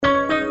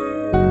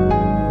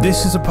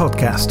This is a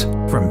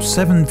podcast from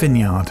Seven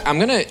Vineyard. I'm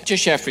going to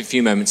just share for a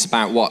few moments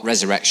about what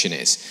resurrection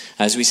is.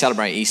 As we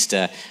celebrate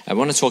Easter, I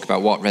want to talk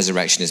about what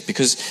resurrection is,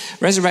 because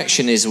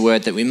resurrection is a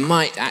word that we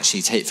might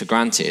actually take for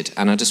granted,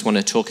 and I just want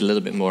to talk a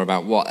little bit more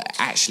about what it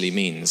actually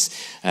means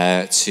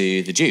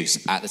to the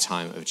Jews at the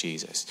time of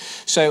Jesus.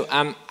 So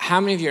how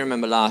many of you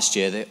remember last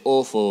year the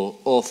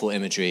awful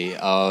imagery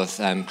of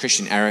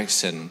Christian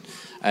Eriksen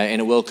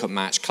in a World Cup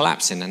match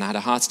collapsing and had a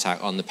heart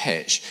attack on the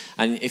pitch?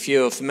 And if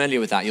you're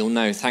familiar with that, you'll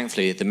know,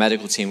 thankfully, the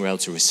medical team were able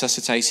to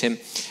resuscitate him,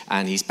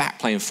 and he's back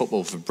playing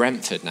football for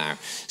Brentford now.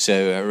 So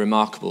a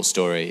remarkable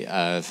story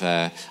of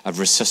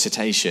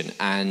resuscitation,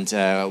 and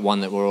one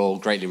that we're all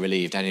greatly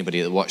relieved.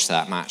 Anybody that watched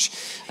that match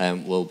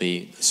will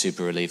be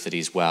super relieved that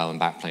he's well and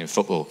back playing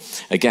football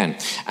again.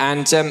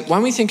 And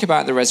when we think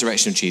about the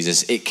resurrection of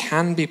Jesus, it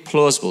can be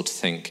plausible to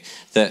think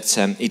that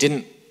he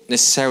didn't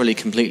necessarily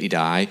completely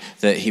die,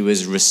 that he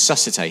was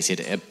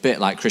resuscitated, a bit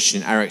like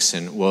Christian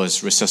Eriksen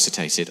was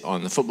resuscitated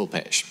on the football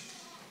pitch.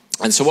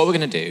 And so what we're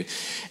going to do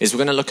is we're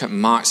going to look at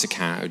Mark's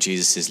account of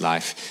Jesus'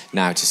 life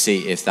now to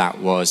see if that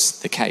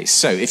was the case.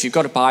 So if you've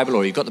got a Bible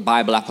or you've got the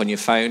Bible app on your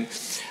phone,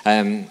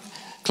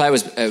 Claire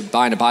was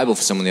buying a Bible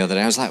for someone the other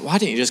day. I was like, why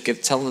don't you just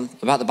tell them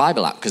about the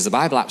Bible app? Because the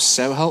Bible app's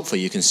so helpful.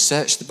 You can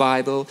search the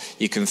Bible.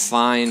 You can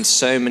find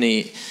so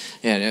many,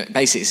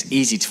 basically it's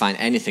easy to find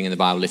anything in the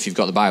Bible if you've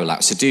got the Bible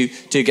app. So do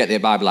get the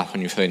Bible app on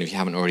your phone if you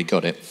haven't already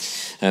got it.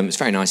 It's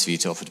very nice of you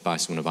to offer to buy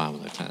someone a Bible,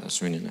 though, Claire.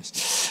 That's really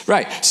nice.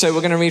 Right, so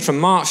we're going to read from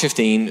Mark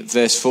 15,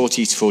 verse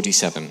 40 to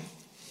 47.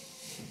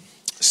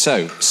 So,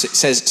 it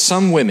says,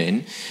 some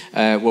women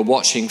were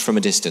watching from a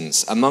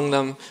distance. Among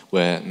them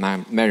were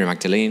Mary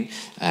Magdalene,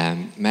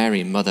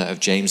 Mary, mother of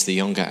James the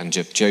Younger, and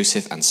of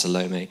Joseph and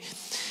Salome.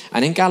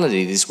 And in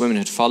Galilee, these women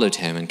had followed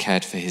him and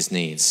cared for his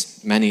needs.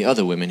 Many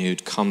other women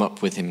who'd come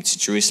up with him to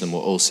Jerusalem were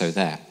also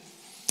there.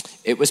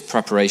 It was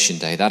preparation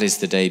day, that is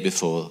the day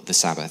before the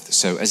Sabbath.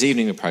 So as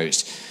evening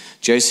approached,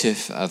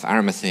 Joseph of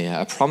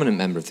Arimathea, a prominent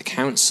member of the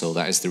council,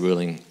 that is the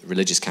ruling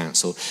religious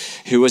council,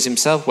 who was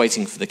himself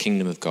waiting for the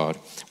kingdom of God,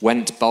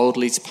 went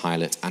boldly to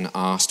Pilate and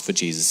asked for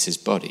Jesus'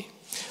 body.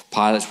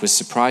 Pilate was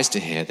surprised to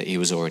hear that he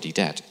was already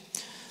dead.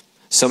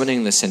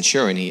 Summoning the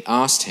centurion, he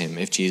asked him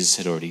if Jesus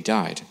had already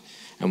died.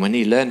 And when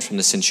he learned from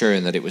the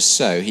centurion that it was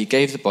so, he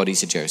gave the body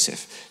to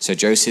Joseph. So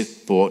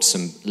Joseph bought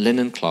some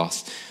linen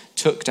cloth,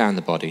 took down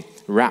the body,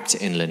 wrapped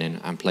it in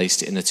linen, and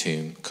placed it in a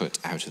tomb cut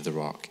out of the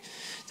rock.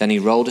 Then he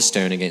rolled a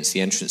stone against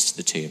the entrance to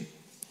the tomb.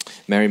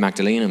 Mary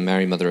Magdalene and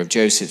Mary, mother of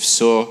Joseph,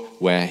 saw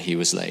where he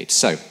was laid.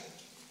 So,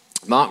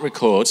 Mark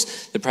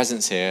records the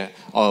presence here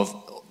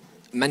of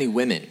many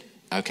women,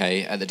 at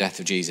the death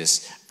of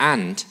Jesus,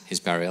 and his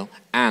burial,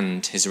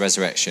 and his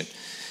resurrection.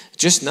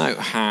 Just note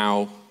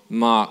how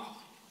Mark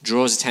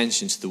draws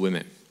attention to the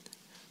women.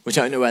 We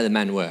don't know where the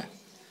men were,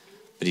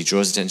 but he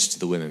draws attention to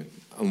the women.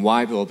 And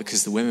why? Well,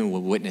 because the women were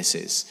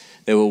witnesses.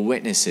 They were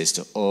witnesses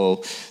to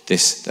all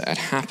this that had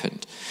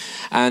happened.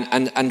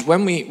 And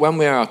when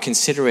we are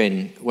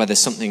considering whether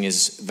something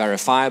is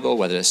verifiable,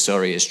 whether a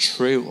story is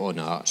true or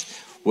not,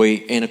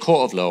 in a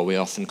court of law, we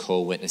often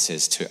call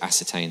witnesses to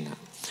ascertain that.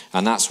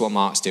 And that's what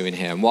Mark's doing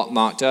here. And what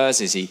Mark does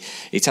is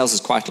he tells us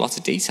quite a lot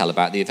of detail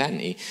about the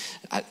event.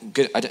 I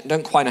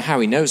don't quite know how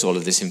he knows all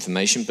of this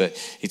information, but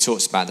he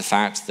talks about the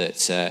fact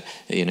that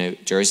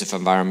Joseph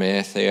of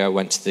Arimathea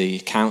went to the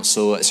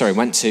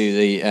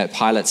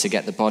Pilate to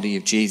get the body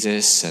of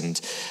Jesus, and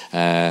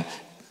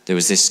there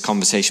was this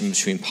conversation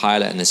between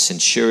Pilate and the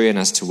centurion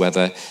as to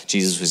whether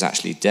Jesus was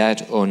actually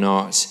dead or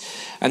not.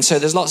 And so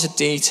there's lots of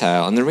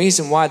detail. And the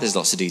reason why there's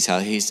lots of detail,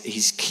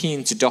 he's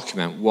keen to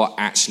document what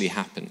actually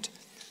happened.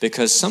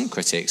 Because some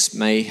critics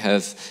may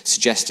have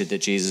suggested that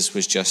Jesus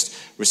was just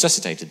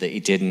resuscitated, that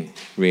he didn't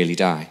really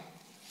die.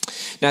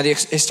 Now, the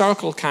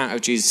historical account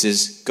of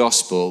Jesus'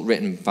 gospel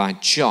written by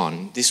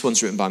John, this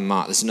one's written by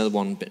Mark, there's another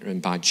one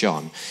written by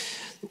John.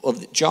 Well,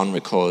 John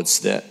records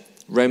that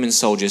Roman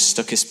soldiers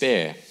stuck a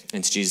spear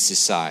into Jesus'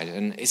 side.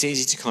 And it's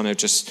easy to kind of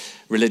just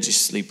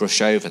religiously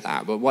brush over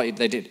that. But what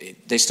they did,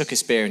 they stuck a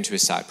spear into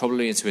his side,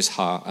 probably into his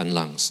heart and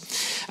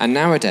lungs. And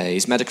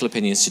nowadays, medical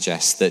opinion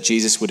suggests that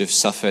Jesus would have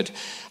suffered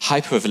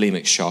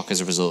hypovolemic shock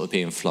as a result of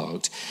being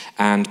flogged,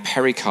 and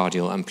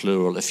pericardial and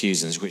pleural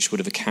effusions, which would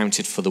have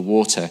accounted for the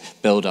water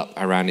build-up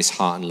around his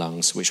heart and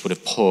lungs, which would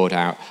have poured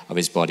out of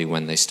his body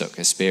when they stuck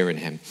a spear in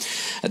him.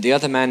 The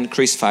other men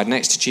crucified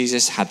next to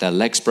Jesus had their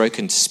legs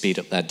broken to speed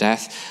up their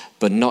death,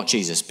 but not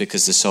Jesus,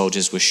 because the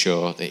soldiers were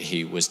sure that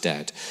he was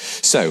dead.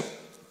 So,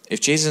 if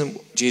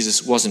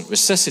Jesus wasn't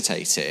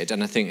resuscitated,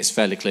 and I think it's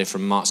fairly clear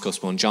from Mark's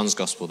gospel and John's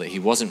gospel that he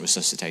wasn't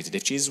resuscitated,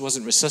 if Jesus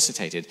wasn't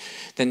resuscitated,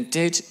 then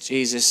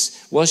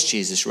was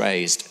Jesus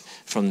raised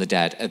from the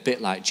dead, a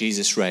bit like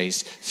Jesus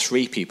raised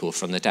 3 people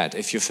from the dead?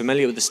 If you're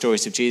familiar with the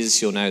stories of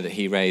Jesus, you'll know that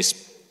he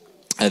raised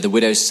the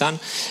widow's son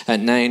at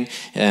Nain,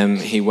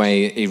 he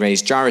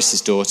raised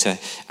Jairus' daughter,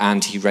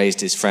 and he raised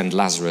his friend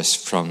Lazarus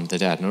from the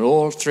dead. And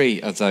all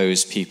 3 of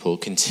those people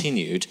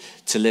continued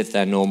to live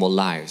their normal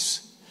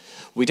lives.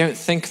 We don't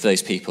think of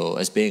those people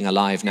as being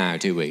alive now,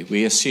 do we?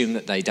 We assume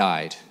that they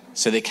died.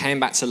 So they came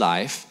back to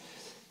life,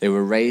 They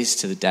were raised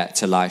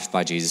to life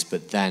by Jesus,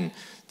 but then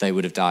they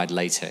would have died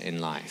later in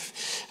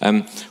life.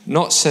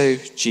 Not so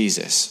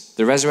Jesus.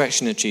 The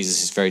resurrection of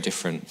Jesus is very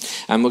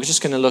different. And we're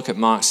just going to look at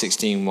Mark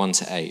 16,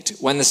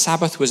 1-8. When the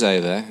Sabbath was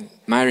over,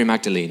 Mary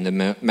Magdalene,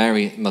 the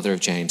Mary, mother of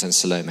James, and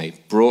Salome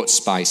brought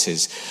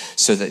spices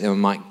so that they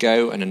might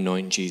go and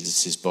anoint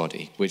Jesus'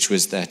 body, which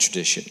was their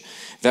tradition.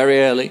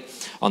 Very early,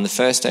 on the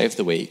first day of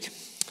the week,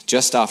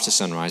 just after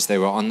sunrise, they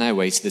were on their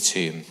way to the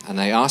tomb, and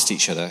they asked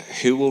each other,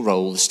 "Who will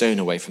roll the stone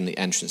away from the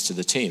entrance to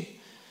the tomb?"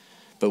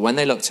 But when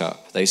they looked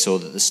up, they saw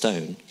that the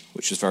stone,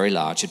 which was very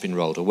large, had been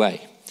rolled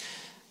away.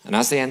 And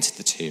as they entered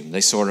the tomb,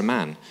 they saw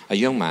a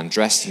young man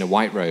dressed in a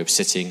white robe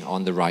sitting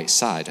on the right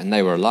side, and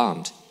they were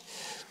alarmed.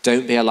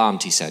 "Don't be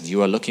alarmed," he said.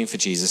 "You are looking for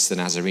Jesus the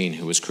Nazarene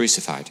who was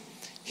crucified.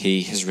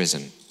 He has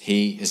risen.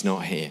 He is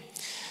not here.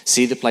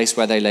 See the place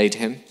where they laid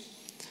him?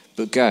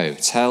 But go,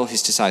 tell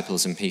his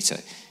disciples and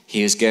Peter,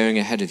 he is going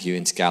ahead of you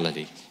into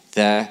Galilee.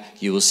 There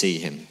you will see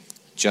him,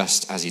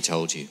 just as he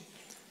told you."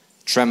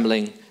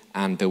 Trembling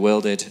and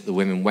bewildered, the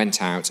women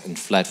went out and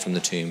fled from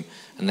the tomb,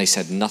 and they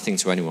said nothing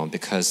to anyone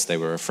because they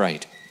were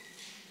afraid.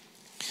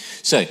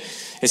 So,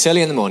 it's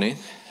early in the morning.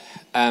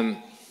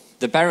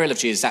 The burial of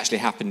Jesus actually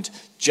happened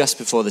just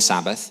before the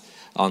Sabbath,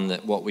 on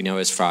what we know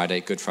as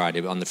Friday, Good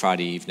Friday, on the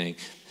Friday evening.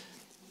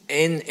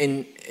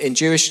 In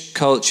Jewish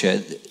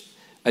culture,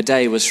 a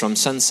day was from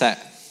sunset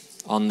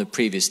on the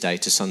previous day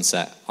to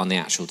sunset on the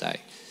actual day.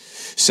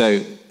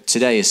 So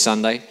today is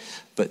Sunday,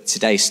 but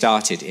today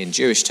started in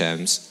Jewish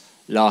terms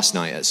last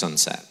night at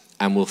sunset,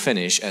 and will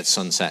finish at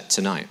sunset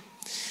tonight.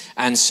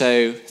 And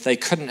so they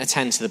couldn't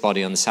attend to the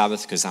body on the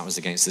Sabbath because that was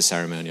against the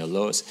ceremonial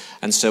laws.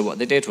 And so what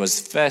they did was,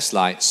 first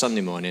light,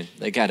 Sunday morning,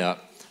 they get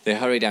up, they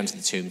hurry down to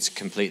the tomb to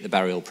complete the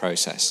burial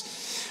process.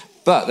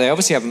 But they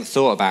obviously haven't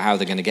thought about how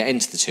they're going to get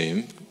into the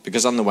tomb,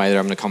 because on the way they're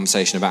having a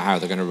conversation about how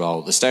they're going to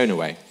roll the stone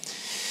away.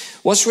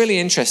 What's really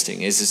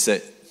interesting is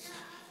that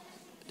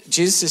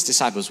Jesus'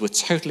 disciples were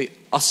totally,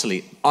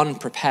 utterly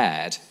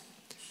unprepared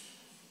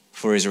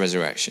for his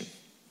resurrection.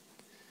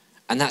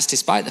 And that's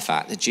despite the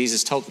fact that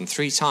Jesus told them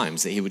 3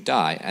 times that he would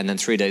die and then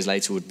 3 days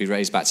later would be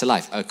raised back to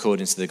life,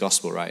 according to the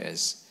gospel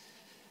writers.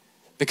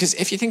 Because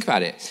if you think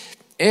about it,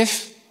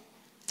 if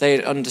they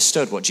had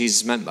understood what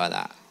Jesus meant by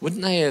that,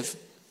 wouldn't they have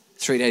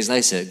 3 days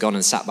later gone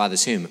and sat by the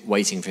tomb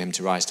waiting for him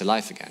to rise to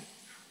life again?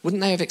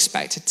 Wouldn't they have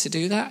expected to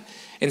do that?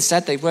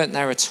 Instead, they weren't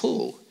there at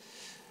all.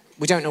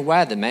 We don't know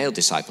where the male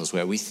disciples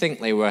were. We think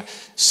they were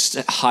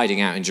hiding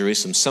out in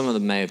Jerusalem. Some of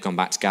them may have gone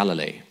back to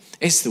Galilee.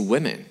 It's the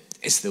women.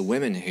 It's the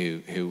women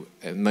who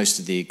most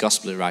of the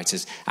gospel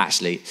writers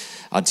actually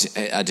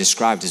are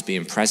described as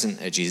being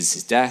present at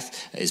Jesus'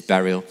 death, at his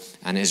burial,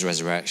 and his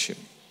resurrection.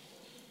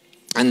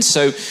 And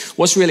so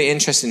what's really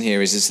interesting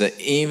here is that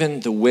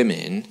even the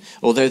women,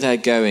 although they're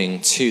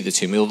going to the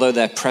tomb, although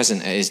they're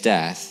present at his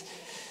death,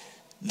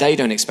 they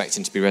don't expect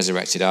him to be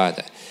resurrected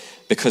either.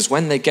 Because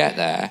when they get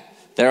there,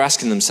 they're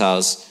asking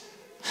themselves,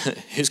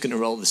 who's going to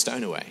roll the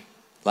stone away?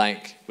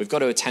 Like, we've got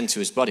to attend to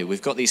his body.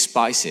 We've got these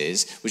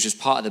spices, which was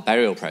part of the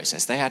burial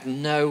process. They had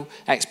no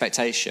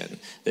expectation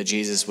that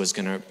Jesus was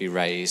going to be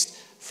raised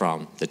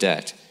from the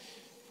dead,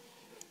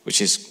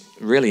 which is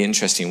really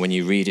interesting when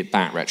you read it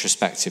back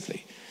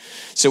retrospectively.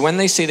 So when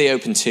they see the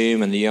open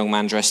tomb and the young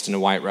man dressed in a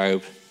white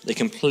robe, they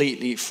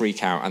completely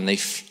freak out and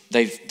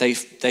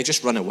they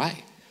just run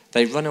away.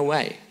 They run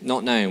away,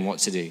 not knowing what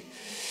to do.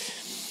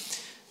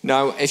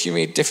 Now, if you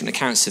read different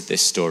accounts of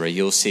this story,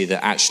 you'll see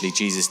that actually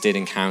Jesus did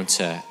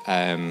encounter,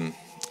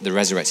 the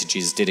resurrected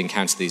Jesus did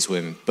encounter these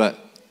women, but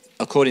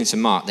according to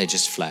Mark, they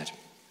just fled.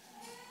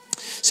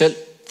 So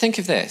think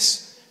of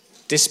this.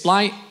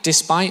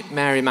 Despite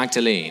Mary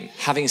Magdalene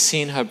having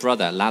seen her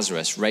brother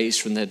Lazarus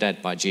raised from the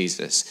dead by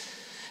Jesus,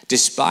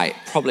 despite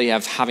probably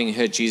having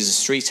heard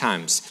Jesus 3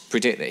 times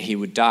predict that he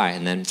would die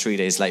and then 3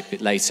 days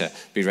later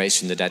be raised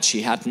from the dead,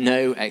 she had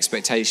no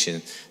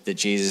expectation that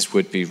Jesus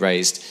would be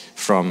raised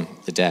from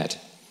the dead.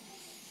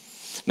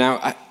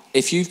 Now,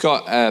 if you've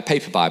got a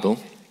paper Bible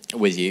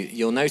with you,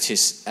 you'll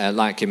notice,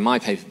 like in my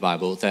paper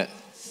Bible, that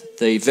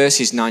the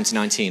verses 9 to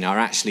 19 are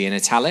actually in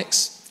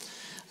italics.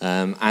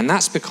 And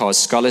that's because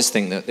scholars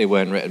think that they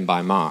weren't written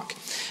by Mark.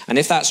 And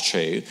if that's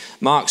true,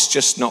 Mark's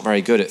just not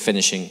very good at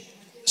finishing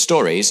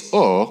stories,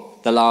 or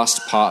the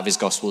last part of his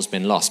gospel has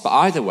been lost. But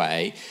either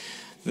way,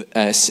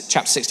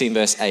 chapter 16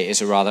 verse 8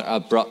 is a rather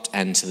abrupt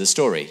end to the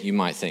story, you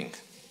might think.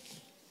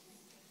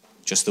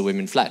 Just the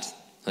women fled.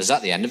 Is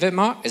that the end of it,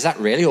 Mark? Is that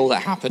really all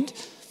that happened?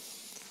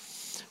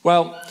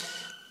 Well,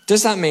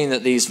 does that mean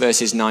that these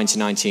verses 9 to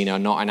 19 are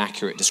not an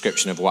accurate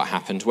description of what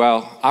happened?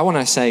 Well, I want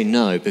to say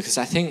no, because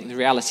I think the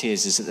reality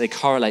is that they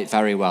correlate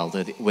very well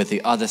with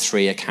the other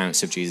 3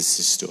 accounts of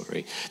Jesus'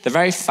 story. The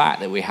very fact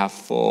that we have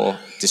 4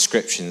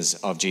 descriptions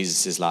of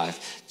Jesus'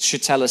 life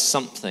should tell us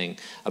something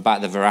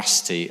about the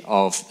veracity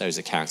of those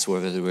accounts,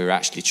 whether they were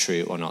actually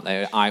true or not.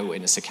 They're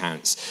eyewitness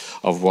accounts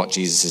of what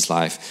Jesus'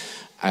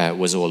 life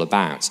was all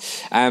about.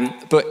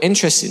 But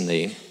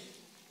interestingly,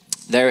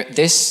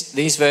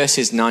 these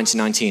verses 9 to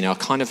 19 are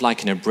kind of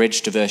like an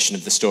abridged version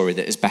of the story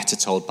that is better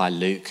told by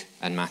Luke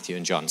and Matthew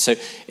and John. So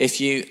if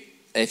you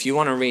if you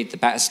want to read the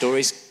better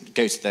stories,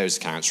 go to those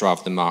accounts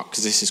rather than Mark,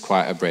 because this is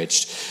quite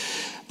abridged.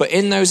 But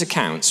in those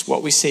accounts,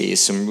 what we see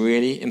is some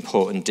really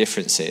important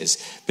differences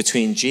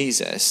between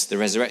Jesus, the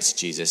resurrected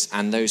Jesus,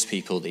 and those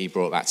people that he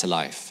brought back to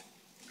life.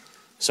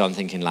 So I'm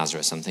thinking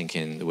Lazarus, I'm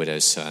thinking the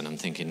widow's son, I'm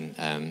thinking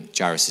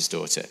Jairus'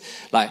 daughter.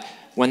 Like,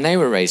 when they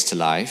were raised to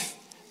life,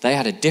 they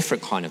had a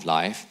different kind of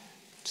life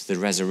to the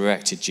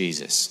resurrected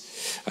Jesus.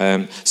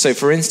 So,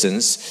 for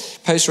instance,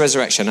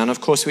 post-resurrection, and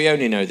of course we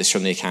only know this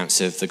from the accounts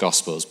of the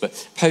Gospels,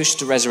 but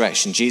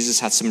post-resurrection, Jesus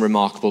had some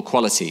remarkable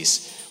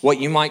qualities, what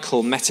you might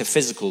call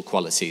metaphysical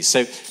qualities.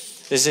 So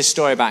there's this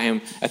story about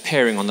him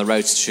appearing on the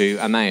road to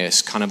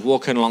Emmaus, kind of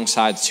walking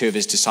alongside two of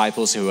his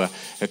disciples who are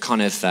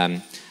kind of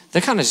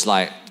just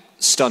like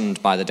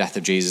stunned by the death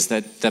of Jesus.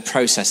 They're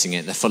processing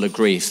it. They're full of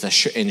grief.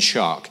 They're in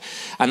shock.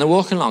 And they're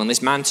walking along, and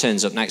this man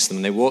turns up next to them,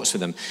 and they walks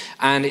with them.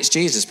 And it's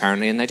Jesus,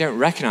 apparently, and they don't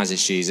recognize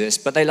it's Jesus,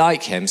 but they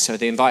like him, so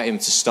they invite him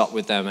to stop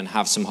with them and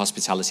have some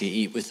hospitality,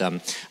 eat with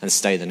them, and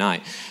stay the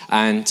night.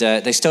 And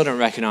they still don't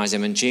recognize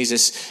him, and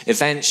Jesus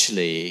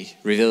eventually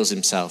reveals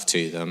himself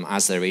to them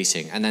as they're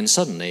eating. And then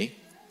suddenly,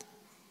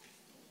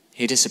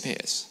 he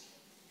disappears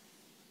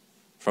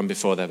from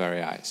before their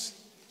very eyes.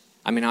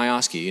 I mean, I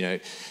ask you,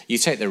 you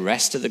take the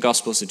rest of the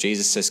Gospels of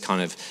Jesus as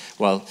kind of,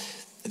 well,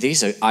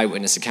 these are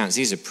eyewitness accounts.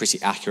 These are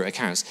pretty accurate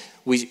accounts.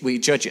 We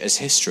judge it as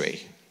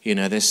history.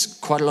 There's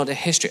quite a lot of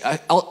history.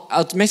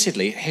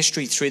 Admittedly,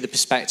 history through the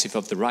perspective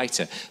of the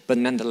writer, but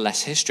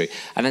nonetheless history.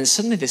 And then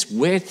suddenly this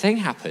weird thing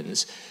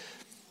happens.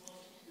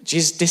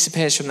 Jesus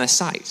disappears from their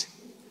sight.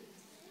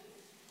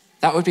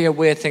 That would be a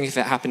weird thing if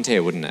it happened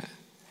here, wouldn't it?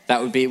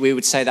 We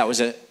would say that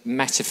was a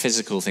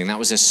metaphysical thing. That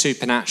was a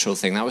supernatural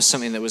thing. That was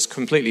something that was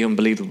completely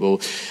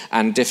unbelievable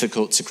and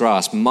difficult to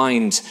grasp,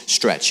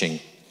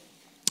 mind-stretching.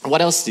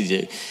 What else did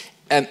he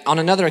do? On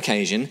another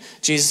occasion,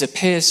 Jesus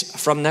appears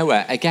from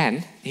nowhere.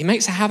 Again, he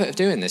makes a habit of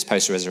doing this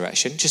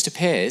post-resurrection, just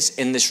appears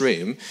in this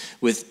room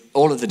with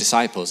all of the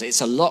disciples.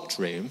 It's a locked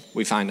room,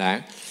 we find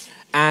out.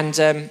 And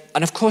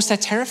of course, they're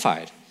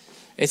terrified.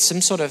 It's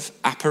some sort of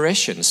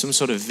apparition, some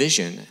sort of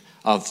vision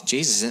of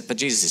Jesus, but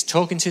Jesus is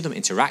talking to them,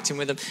 interacting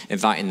with them,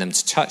 inviting them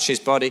to touch his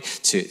body,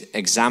 to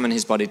examine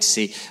his body to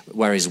see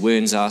where his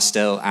wounds are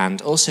still,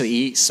 and also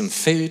he eats some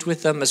food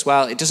with them as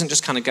well. It doesn't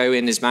just kind of go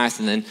in his mouth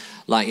and then,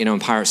 like, in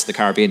Pirates of the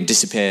Caribbean,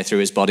 disappear through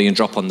his body and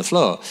drop on the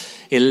floor.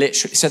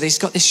 So he's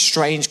got this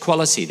strange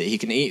quality that he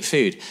can eat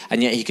food,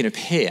 and yet he can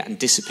appear and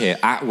disappear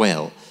at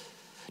will.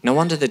 No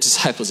wonder the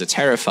disciples are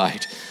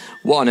terrified.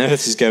 What on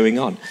earth is going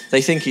on?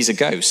 They think he's a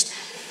ghost.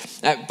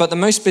 But the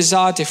most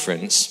bizarre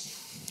difference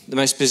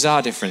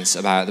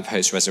about the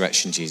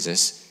post-resurrection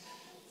Jesus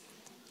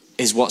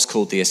is what's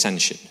called the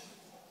ascension.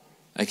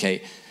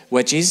 Okay,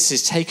 where Jesus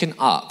is taken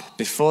up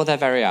before their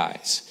very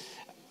eyes,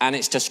 and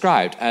it's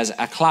described as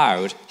a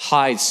cloud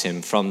hides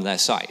him from their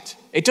sight.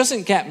 It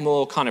doesn't get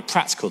more kind of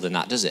practical than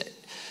that, does it?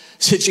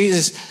 So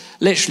Jesus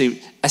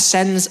literally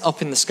ascends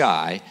up in the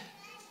sky,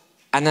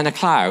 and then a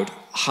cloud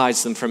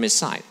hides them from his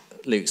sight,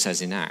 Luke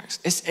says in Acts.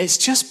 It's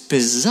just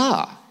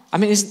bizarre. I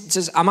mean,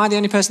 am I the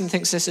only person that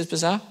thinks this is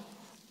bizarre?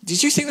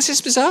 Did you think this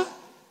is bizarre?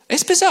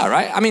 It's bizarre,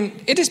 right? I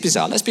mean, it is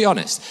bizarre, let's be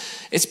honest.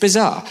 It's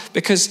bizarre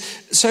because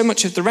so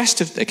much of the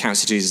rest of the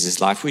accounts of Jesus'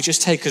 life we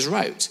just take as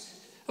rote.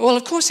 Well,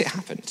 of course it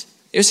happened.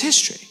 It was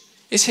history.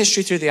 It's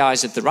history through the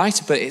eyes of the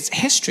writer, but it's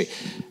history.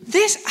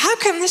 How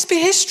can this be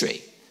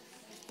history?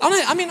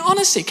 I mean,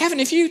 honestly, Kevin,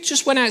 if you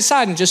just went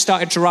outside and just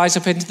started to rise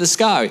up into the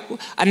sky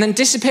and then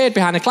disappeared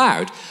behind a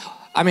cloud,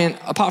 I mean,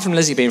 apart from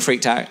Lizzie being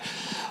freaked out,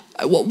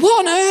 what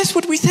on earth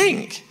would we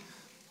think?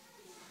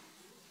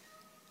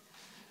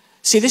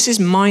 See, this is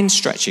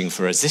mind-stretching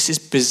for us. This is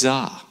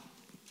bizarre.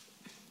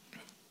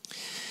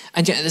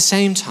 And yet at the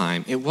same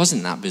time, it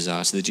wasn't that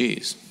bizarre to the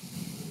Jews.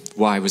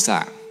 Why was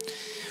that?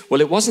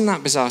 Well, it wasn't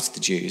that bizarre to the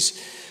Jews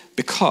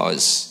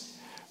because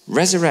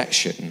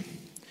resurrection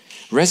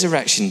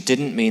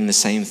didn't mean the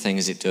same thing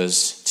as it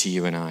does to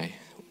you and I.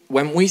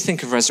 When we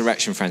think of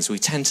resurrection, friends, we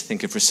tend to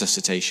think of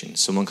resuscitation.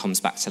 Someone comes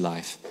back to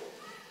life.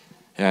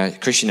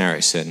 Christian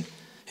Eriksen,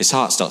 his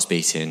heart stops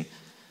beating,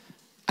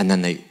 and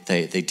then they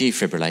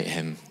defibrillate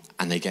him,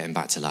 and they get him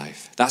back to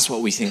life. That's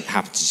what we think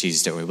happened to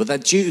Jesus, don't we? Well, the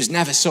Jews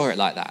never saw it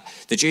like that.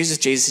 The Jews of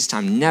Jesus'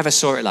 time never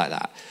saw it like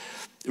that.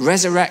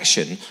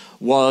 Resurrection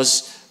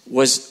was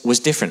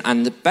different.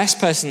 And the best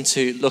person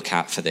to look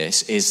at for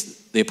this is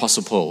the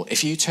Apostle Paul.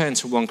 If you turn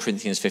to 1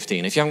 Corinthians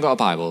 15, if you haven't got a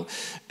Bible,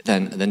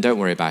 then don't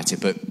worry about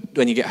it. But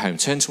when you get home,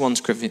 turn to 1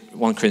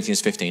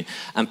 Corinthians 15.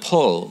 And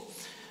Paul,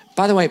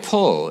 by the way,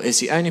 Paul is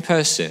the only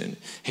person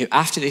who,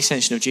 after the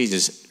ascension of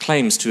Jesus,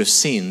 claims to have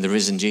seen the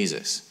risen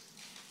Jesus.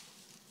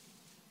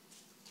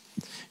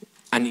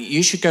 And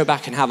you should go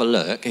back and have a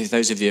look, if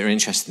those of you are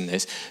interested in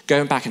this,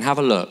 go back and have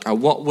a look at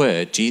what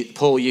word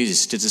Paul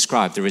uses to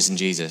describe the risen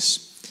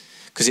Jesus.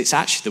 Because it's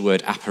actually the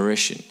word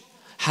apparition.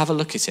 Have a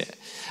look at it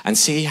and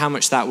see how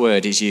much that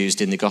word is used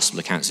in the gospel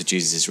accounts of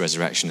Jesus'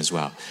 resurrection as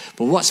well.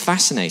 But what's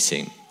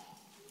fascinating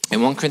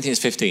in 1 Corinthians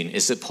 15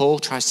 is that Paul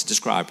tries to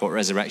describe what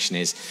resurrection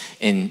is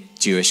in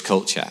Jewish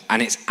culture.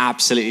 And it's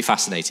absolutely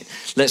fascinating.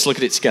 Let's look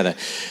at it together.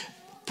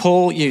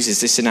 Paul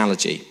uses this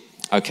analogy,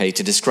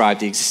 to describe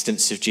the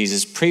existence of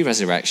Jesus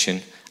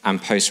pre-resurrection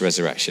and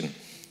post-resurrection.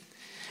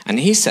 And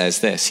he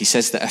says this, he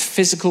says that a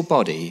physical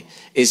body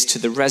is to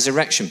the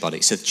resurrection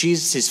body. So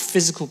Jesus'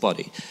 physical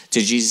body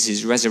to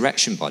Jesus'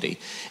 resurrection body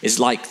is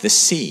like the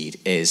seed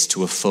is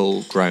to a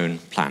full-grown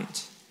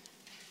plant.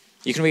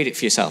 You can read it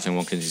for yourself in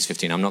 1 Corinthians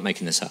 15. I'm not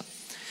making this up.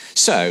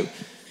 So,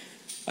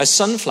 a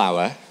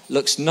sunflower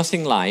looks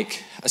nothing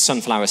like a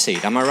sunflower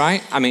seed. Am I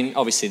right? I mean,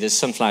 obviously, there's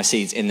sunflower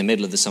seeds in the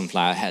middle of the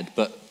sunflower head,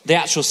 but the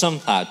actual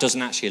sunflower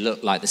doesn't actually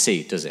look like the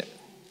seed, does it?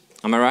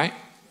 Am I right?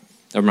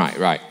 I'm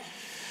right.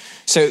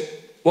 So,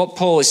 what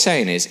Paul is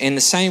saying is, in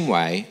the same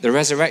way, the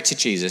resurrected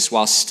Jesus,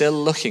 while still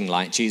looking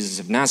like Jesus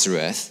of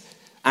Nazareth,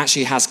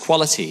 actually has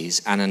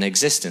qualities and an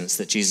existence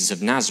that Jesus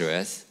of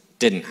Nazareth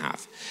didn't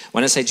have.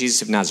 When I say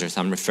Jesus of Nazareth,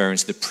 I'm referring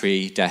to the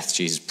pre-death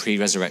Jesus,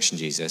 pre-resurrection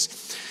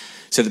Jesus.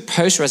 So the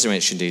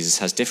post-resurrection Jesus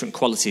has different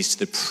qualities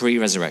to the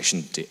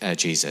pre-resurrection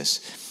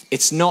Jesus.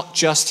 It's not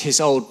just his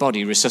old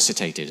body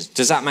resuscitated.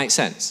 Does that make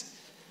sense?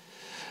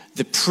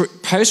 The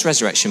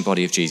post-resurrection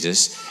body of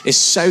Jesus is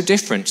so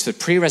different to the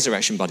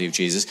pre-resurrection body of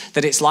Jesus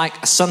that it's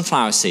like a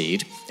sunflower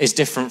seed is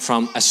different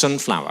from a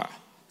sunflower.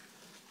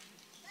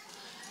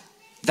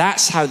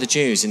 That's how the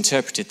Jews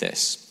interpreted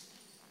this.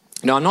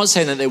 Now, I'm not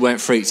saying that they weren't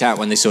freaked out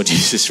when they saw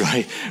Jesus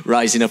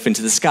rising up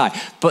into the sky,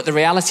 but the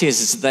reality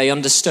is that they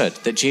understood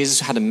that Jesus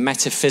had a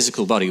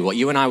metaphysical body, what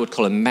you and I would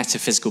call a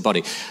metaphysical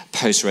body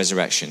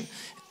post-resurrection.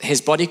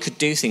 His body could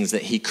do things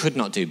that he could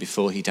not do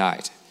before he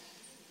died.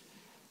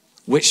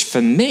 Which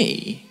for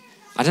me,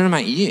 I don't know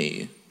about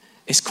you,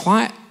 is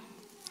quite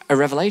a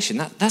revelation.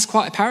 That's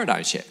quite a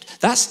paradigm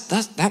shift.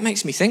 That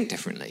makes me think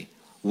differently.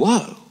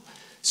 Whoa,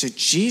 so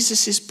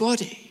Jesus'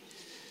 body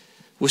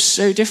was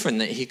so different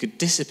that he could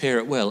disappear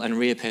at will and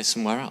reappear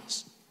somewhere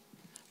else.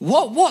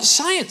 What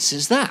science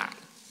is that?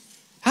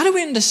 How do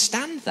we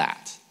understand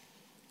that?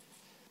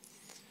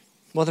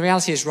 Well, the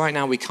reality is right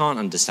now we can't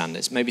understand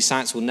it. Maybe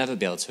science will never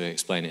be able to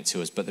explain it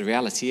to us, but the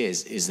reality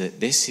is that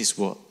this is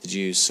what the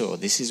Jews saw.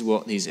 This is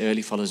what these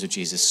early followers of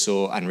Jesus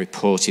saw and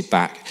reported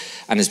back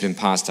and has been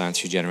passed down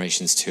through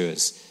generations to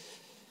us.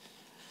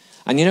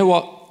 And you know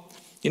what?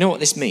 You know what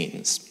this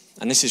means?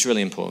 And this is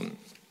really important.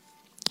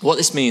 What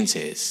this means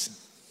is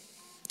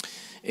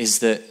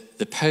that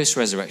the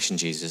post-resurrection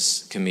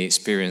Jesus can be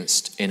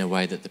experienced in a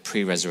way that the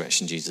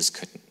pre-resurrection Jesus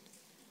couldn't.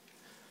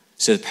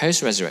 So the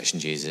post-resurrection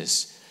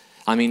Jesus,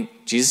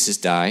 Jesus has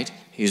died,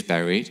 he was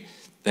buried,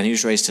 then he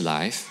was raised to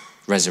life,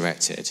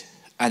 resurrected,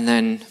 and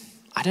then,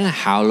 I don't know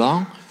how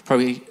long,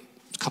 probably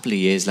a couple of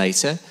years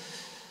later,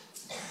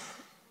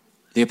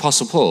 the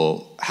Apostle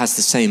Paul has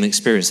the same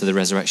experience of the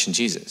resurrection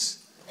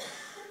Jesus.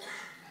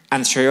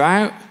 And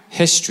throughout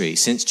history,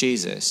 since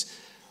Jesus,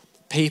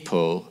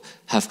 people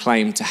have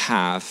claimed to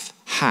have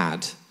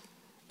had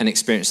an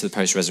experience of the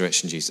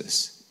post-resurrection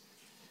Jesus.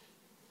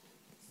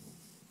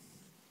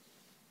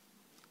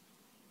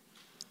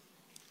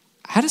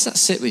 How does that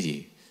sit with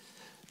you?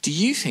 Do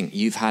you think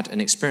you've had an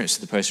experience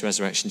of the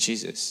post-resurrection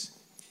Jesus?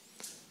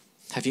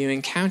 Have you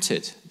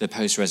encountered the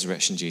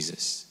post-resurrection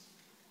Jesus?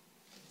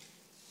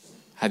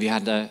 Have you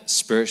had a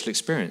spiritual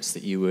experience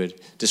that you would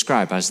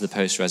describe as the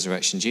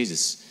post-resurrection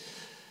Jesus?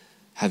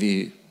 Have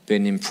you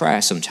been in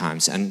prayer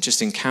sometimes and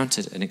just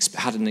encountered and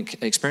had an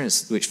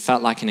experience which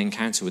felt like an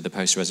encounter with the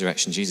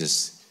post-resurrection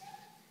Jesus?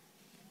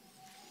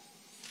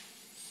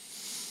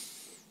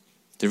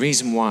 The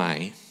reason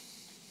why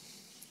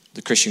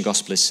the Christian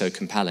gospel is so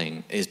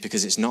compelling is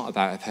because it's not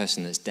about a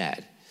person that's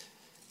dead.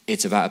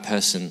 It's about a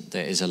person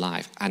that is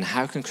alive. And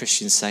how can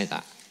Christians say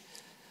that?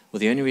 Well,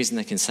 the only reason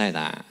they can say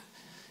that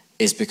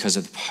is because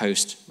of the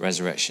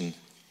post-resurrection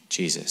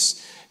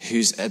Jesus,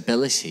 whose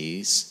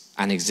abilities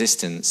and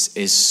existence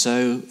is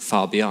so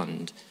far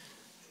beyond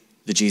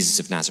the Jesus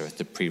of Nazareth,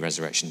 the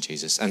pre-resurrection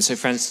Jesus. And so,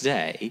 friends,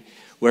 today,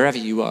 wherever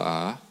you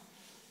are,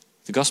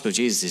 the gospel of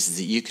Jesus is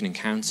that you can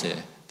encounter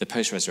the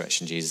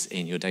post-resurrection Jesus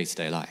in your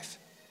day-to-day life.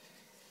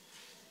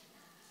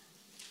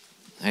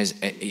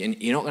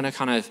 You're not going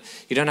to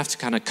you don't have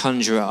to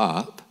conjure it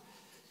up.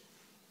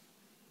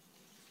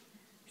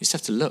 You just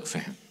have to look for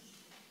him.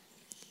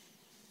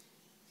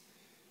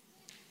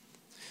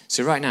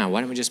 So right now, why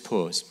don't we just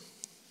pause?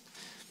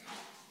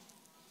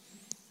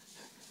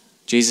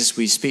 Jesus,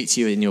 we speak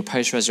to you in your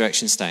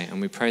post-resurrection state, and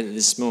we pray that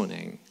this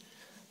morning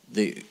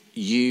that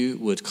you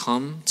would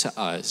come to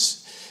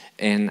us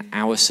in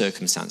our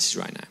circumstances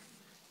right now.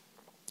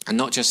 And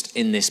not just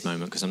in this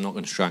moment, because I'm not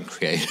going to try and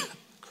create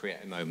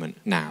a moment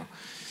now.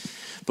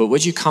 But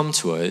would you come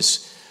to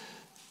us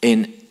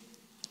in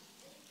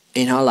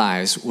our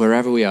lives,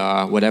 wherever we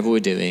are, whatever we're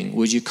doing,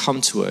 would you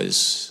come to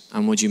us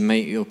and would you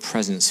make your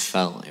presence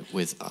felt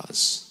with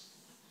us?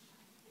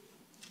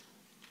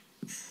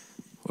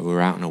 Whether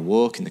we're out on a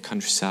walk in the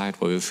countryside,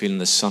 whether we're feeling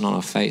the sun on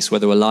our face,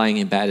 whether we're lying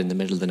in bed in the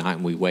middle of the night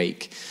and we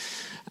wake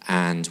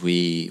and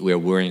we're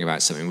worrying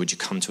about something, would you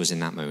come to us in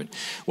that moment?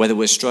 Whether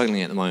we're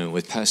struggling at the moment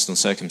with personal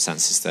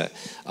circumstances that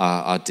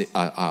are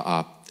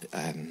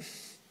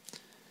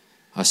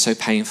so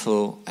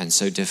painful and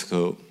so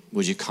difficult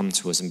Would you come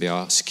to us and be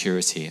our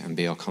security and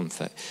be our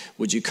comfort?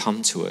 Would you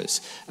come to us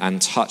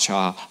and touch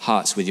our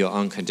hearts with your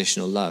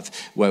unconditional love,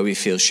 where we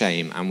feel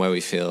shame and where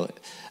we feel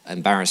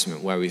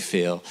embarrassment, where we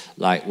feel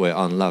like we're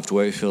unloved,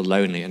 where we feel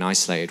lonely and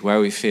isolated, where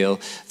we feel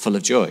full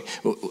of joy,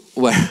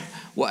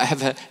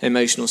 whatever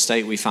emotional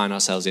state we find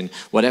ourselves in,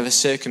 whatever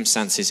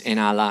circumstances in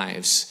our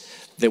lives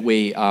that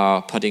we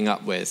are putting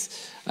up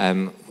with,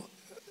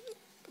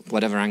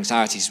 whatever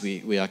anxieties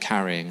we are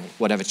carrying,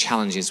 whatever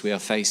challenges we are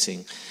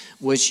facing,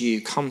 would you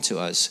come to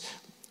us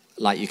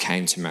like you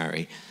came to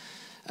Mary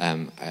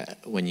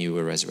when you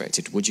were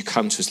resurrected? Would you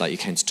come to us like you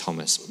came to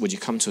Thomas? Would you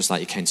come to us like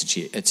you came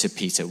to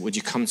Peter? Would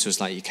you come to us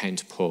like you came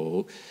to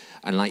Paul?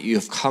 And like you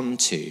have come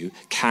to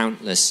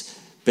countless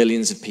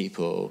billions of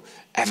people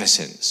ever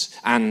since,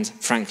 and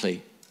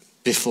frankly,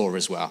 before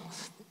as well.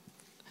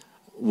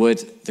 Would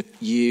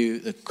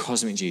the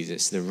cosmic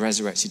Jesus, the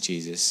resurrected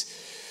Jesus,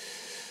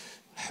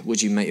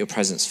 would you make your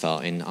presence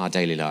felt in our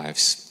daily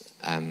lives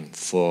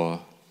for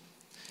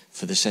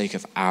the sake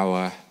of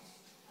our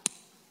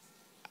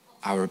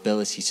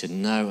ability to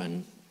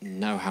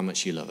know how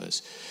much you love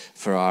us,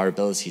 for our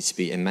ability to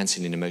be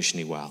mentally and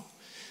emotionally well,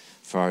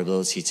 for our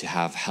ability to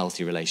have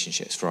healthy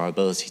relationships, for our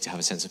ability to have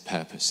a sense of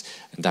purpose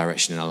and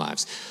direction in our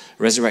lives.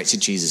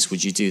 Resurrected Jesus,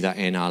 would you do that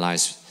in our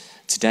lives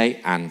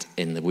today and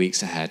in the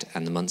weeks ahead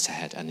and the months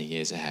ahead and the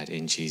years ahead?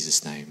 In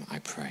Jesus' name I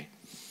pray.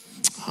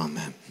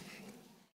 Amen.